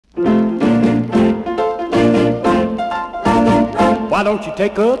Why don't you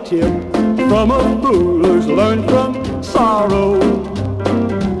take a tip from a fool who's learned from sorrow?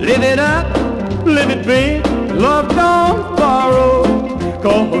 Live it up, live it big, love don't borrow.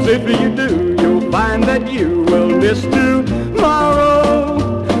 'Cause if you do, you'll find that you will miss tomorrow.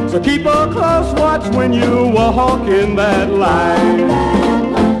 So keep a close watch when you walk in that line.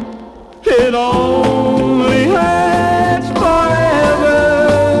 It only lasts forever.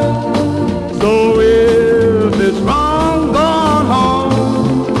 So if it's wrong, gone home,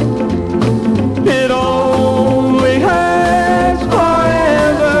 it only lasts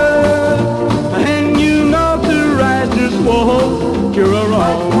forever. And you know to right just won't cure a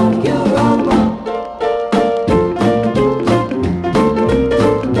wrong.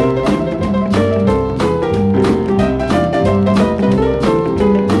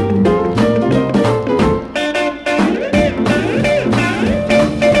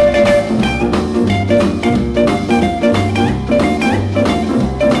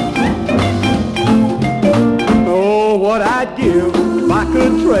 What I'd give if I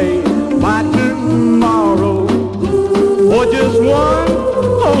could trade my tomorrow for just one,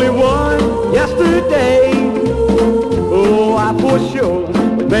 only one yesterday. Oh, I for sure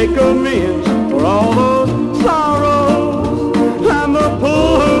would make amends